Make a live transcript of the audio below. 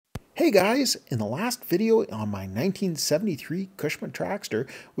Hey guys, in the last video on my 1973 Cushman Traxxter,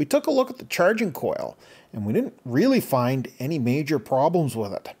 we took a look at the charging coil, and we didn't really find any major problems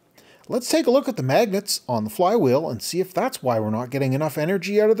with it. Let's take a look at the magnets on the flywheel and see if that's why we're not getting enough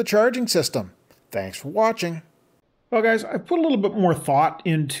energy out of the charging system. Thanks for watching. Well guys, I put a little bit more thought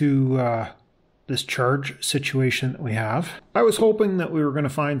into this charge situation that we have. I was hoping that we were going to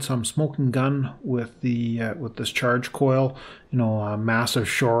find some smoking gun with this charge coil, you know, a massive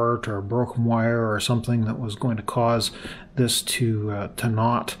short or a broken wire or something that was going to cause this to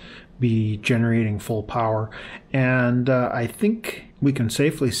not be generating full power. And I think we can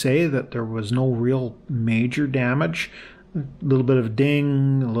safely say that there was no real major damage. A little bit of a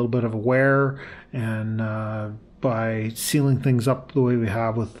ding, a little bit of a wear, and by sealing things up the way we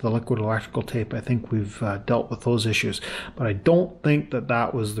have with the liquid electrical tape, I think we've dealt with those issues. But I don't think that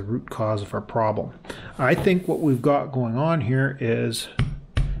that was the root cause of our problem. I think what we've got going on here is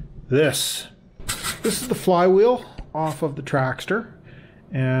this. This is the flywheel off of the Traxxter.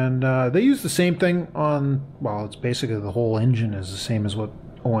 And they use the same thing on, well, it's basically the whole engine is the same as what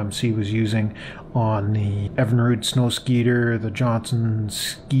OMC was using on the Evinrude Snowskeeter, the Johnson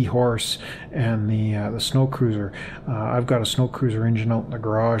Ski Horse, and the Snow Cruiser. I've got a Snow Cruiser engine out in the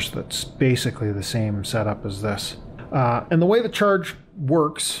garage that's basically the same setup as this. And the way the charge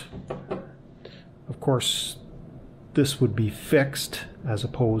works, of course, this would be fixed as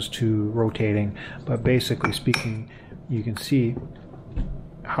opposed to rotating, but basically speaking, you can see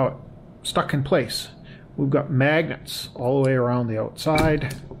how it's stuck in place. We've got magnets all the way around the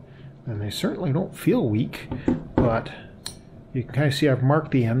outside, and they certainly don't feel weak, but you can kind of see I've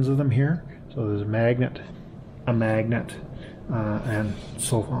marked the ends of them here. So there's a magnet, and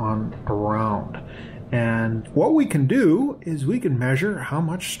so on around. And what we can do is we can measure how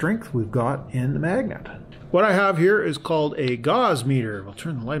much strength we've got in the magnet. What I have here is called a gauge meter. We'll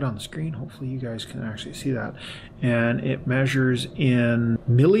turn the light on the screen. Hopefully you guys can actually see that. And it measures in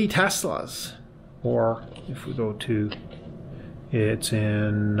milliteslas. Or if we go to, it's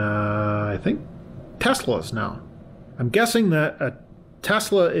in, I think, Teslas now. I'm guessing that a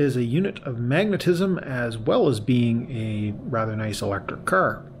Tesla is a unit of magnetism as well as being a rather nice electric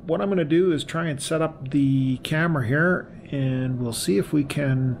car. What I'm going to do is try and set up the camera here, and we'll see if we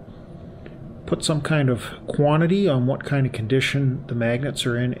can put some kind of quantity on what kind of condition the magnets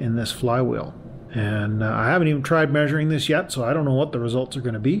are in this flywheel. And I haven't even tried measuring this yet, so I don't know what the results are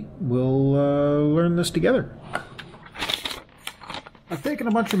going to be. We'll learn this together. I've taken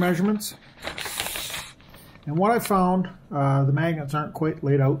a bunch of measurements, and what I found, the magnets aren't quite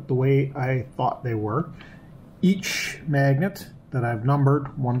laid out the way I thought they were. Each magnet that I've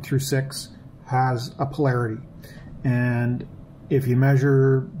numbered, 1 through 6, has a polarity. And if you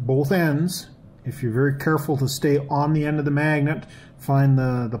measure both ends, if you're very careful to stay on the end of the magnet, find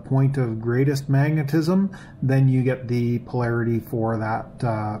the point of greatest magnetism, then you get the polarity for that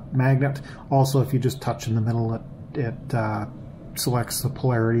magnet. Also, if you just touch in the middle, it selects the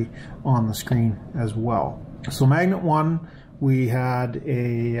polarity on the screen as well. So magnet 1, we had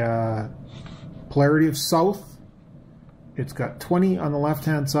a polarity of south. It's got 20 on the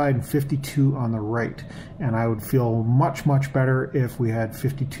left-hand side and 52 on the right. And I would feel much, much better if we had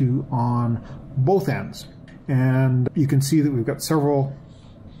 52 on both ends. And you can see that we've got several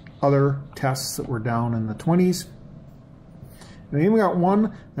other tests that were down in the 20s. And then we got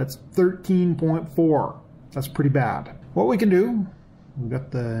one that's 13.4. That's pretty bad. What we can do, we've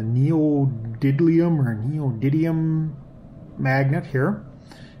got the neodymium magnet here.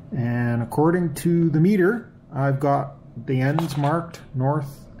 And according to the meter, I've got the ends marked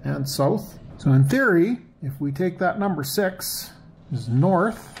north and south. So in theory, if we take that number 6 is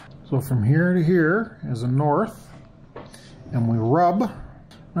north, so from here to here is a north, and we rub.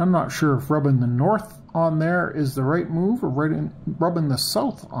 I'm not sure if rubbing the north on there is the right move or rubbing the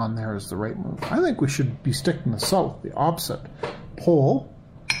south on there is the right move. I think we should be sticking the south, the opposite pole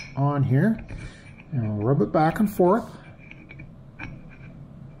on here, and we'll rub it back and forth.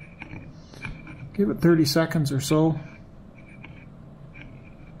 Give it 30 seconds or so.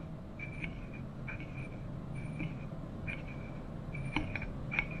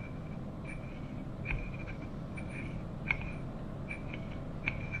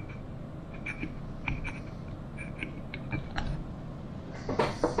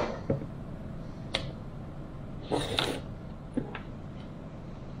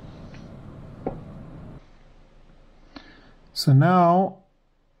 So now,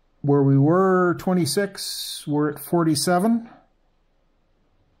 where we were 26, we're at 47.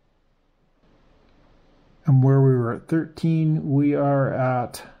 And where we were at 13, we are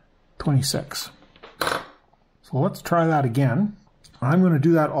at 26. So let's try that again. I'm going to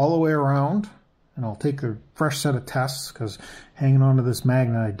do that all the way around, and I'll take a fresh set of tests because hanging onto this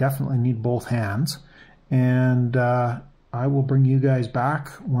magnet, I definitely need both hands. And I will bring you guys back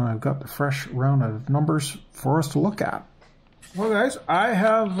when I've got the fresh round of numbers for us to look at. Well, guys,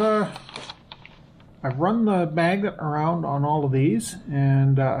 I've run the magnet around on all of these,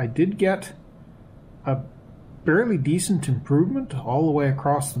 and I did get a fairly decent improvement all the way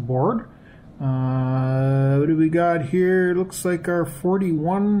across the board. What do we got here? Looks like our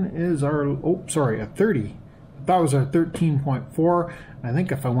 41 is our, oh, sorry, a 30. That was our 13.4. I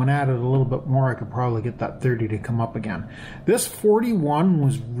think if I went at it a little bit more, I could probably get that 30 to come up again. This 41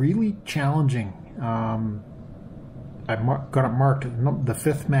 was really challenging. I got it marked the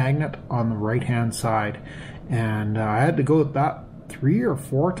 5th magnet on the right-hand side, and I had to go with that 3 or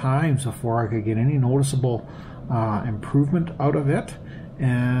 4 times before I could get any noticeable improvement out of it.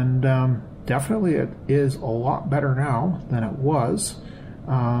 And definitely it is a lot better now than it was.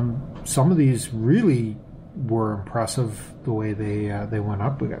 Some of these really were impressive the way they went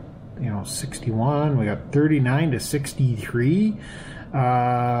up. We got 61, we got 39 to 63,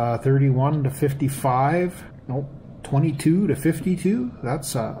 31 to 55, nope, 22 to 52.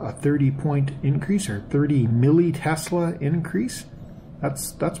 That's a 30-point increase, or 30 millitesla increase.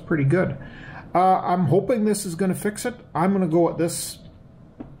 That's pretty good. I'm hoping this is going to fix it. I'm going to go at this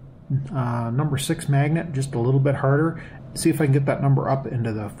number 6 magnet just a little bit harder, see if I can get that number up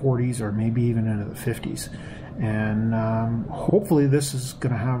into the 40s or maybe even into the 50s. And hopefully this is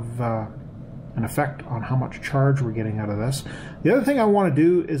going to have an effect on how much charge we're getting out of this. The other thing I want to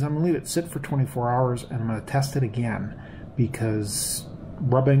do is I'm going to leave it sit for 24 hours and I'm going to test it again, because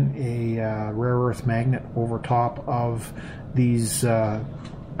rubbing a rare earth magnet over top of these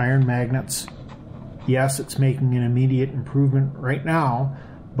iron magnets, yes, it's making an immediate improvement right now,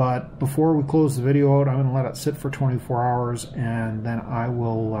 but before we close the video out, I'm going to let it sit for 24 hours and then I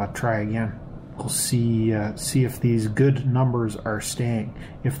will try again. We'll see if these good numbers are staying.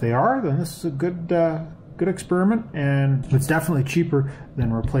 If they are, then this is a good experiment, and it's definitely cheaper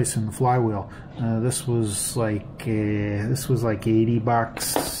than replacing the flywheel. This was like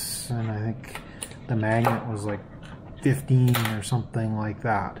 $80, and I think the magnet was like 15 or something like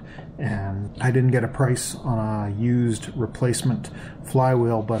that. And I didn't get a price on a used replacement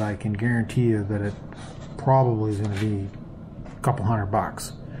flywheel, but I can guarantee you that it probably is going to be a couple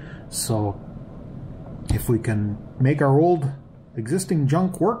 $100. So if we can make our old existing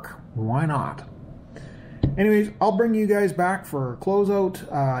junk work, why not? Anyways, I'll bring you guys back for a closeout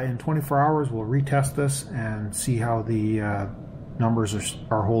in 24 hours. We'll retest this and see how the numbers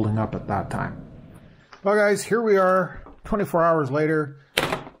are holding up at that time. Well, guys, here we are 24 hours later,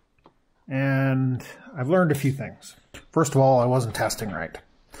 and I've learned a few things. First of all, I wasn't testing right.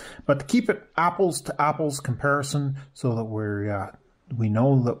 But to keep it apples to apples comparison so that we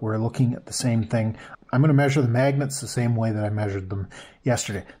know that we're looking at the same thing, I'm going to measure the magnets the same way that I measured them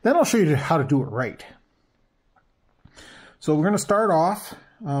yesterday. Then I'll show you how to do it right. So we're going to start off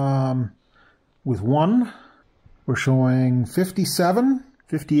with 1. We're showing 57,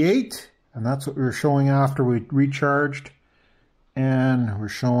 58, and that's what we were showing after we recharged. And we're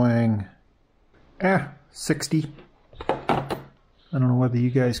showing 60. I don't know whether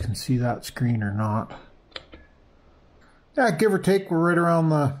you guys can see that screen or not. Yeah, give or take, we're right around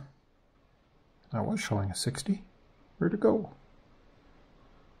the... I was showing a 60. Where'd it go?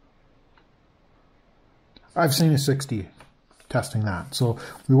 I've seen a 60 testing that. So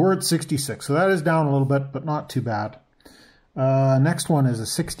we were at 66. So that is down a little bit, but not too bad. Next one is a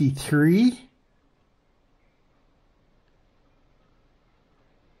 63.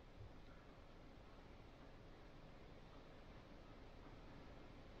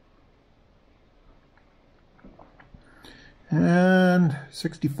 And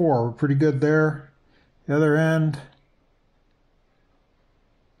 64, we're pretty good there. The other end,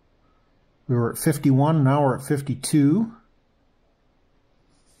 we were at 51, now we're at 52.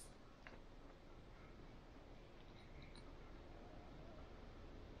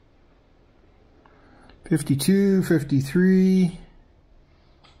 $52, $53.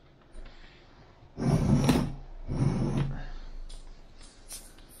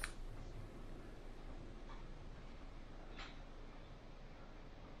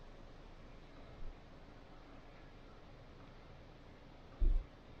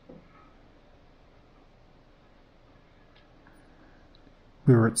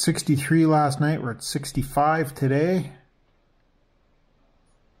 We were at 63 last night, we're at 65 today.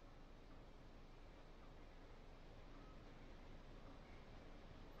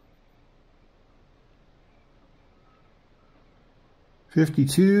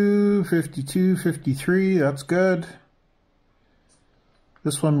 $52, $52, $53, that's good.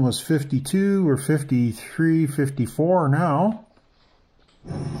 This one was 52 or 53, 54 now.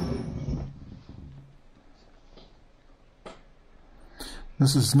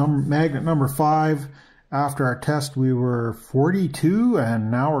 This is magnet number 5. After our test we were 42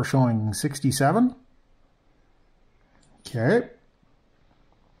 and now we're showing 67. Okay.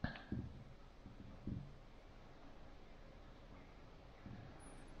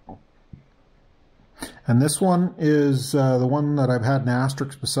 And this one is the one that I've had an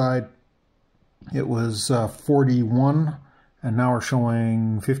asterisk beside. It was 41 and now we're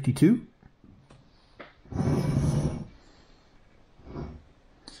showing 52.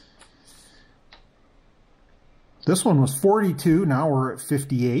 This one was 42, now we're at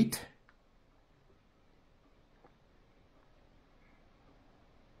 58.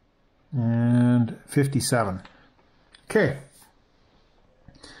 And 57. Okay.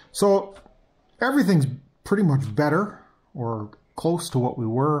 So everything's pretty much better or close to what we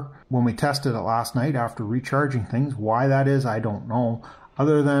were when we tested it last night after recharging things. Why that is, I don't know.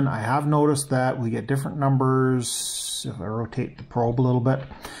 Other than I have noticed that we get different numbers if I rotate the probe a little bit.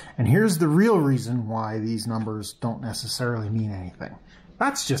 And here's the real reason why these numbers don't necessarily mean anything.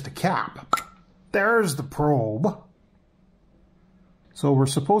 That's just a cap. There's the probe. So we're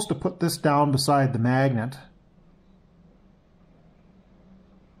supposed to put this down beside the magnet.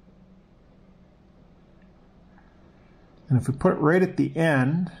 And if we put it right at the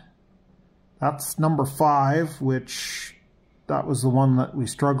end, that's number 5, which that was the one that we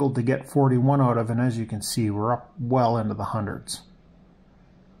struggled to get 41 out of, and as you can see, we're up well into the hundreds.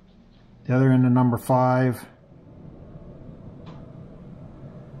 The other end of number 5,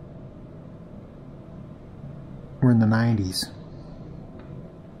 we're in the 90s.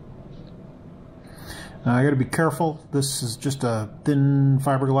 Now I got to be careful. This is just a thin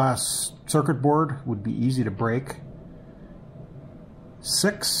fiberglass circuit board, would be easy to break.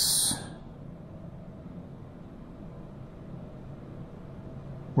 6.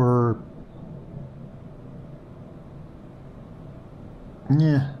 We're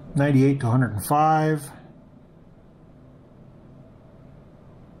 98 to 105.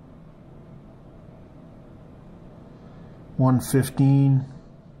 $115.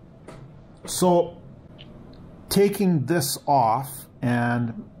 So taking this off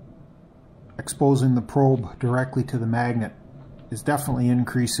and exposing the probe directly to the magnet is definitely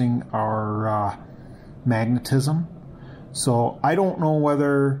increasing our magnetism. So I don't know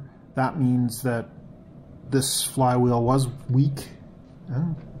whether that means that this flywheel was weak.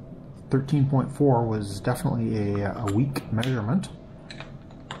 13.4 was definitely a weak measurement.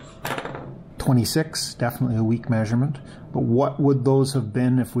 26, definitely a weak measurement. But what would those have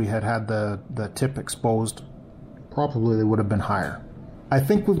been if we had had the tip exposed? Probably they would have been higher. I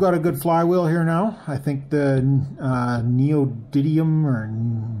think we've got a good flywheel here now. I think the neodymium or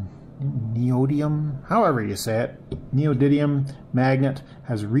neodymium, however you say it, neodymium magnet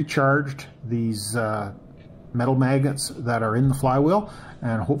has recharged these metal magnets that are in the flywheel,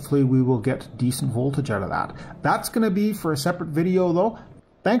 and hopefully we will get decent voltage out of that. That's going to be for a separate video though.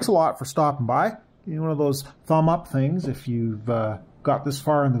 Thanks a lot for stopping by. Give me one of those thumb up things if you've got this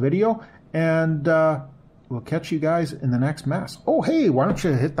far in the video, and we'll catch you guys in the next mess. Oh, hey, why don't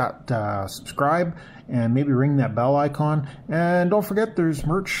you hit that subscribe and maybe ring that bell icon. And don't forget, there's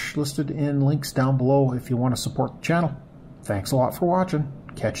merch listed in links down below if you want to support the channel. Thanks a lot for watching.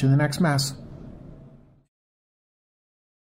 Catch you in the next mess.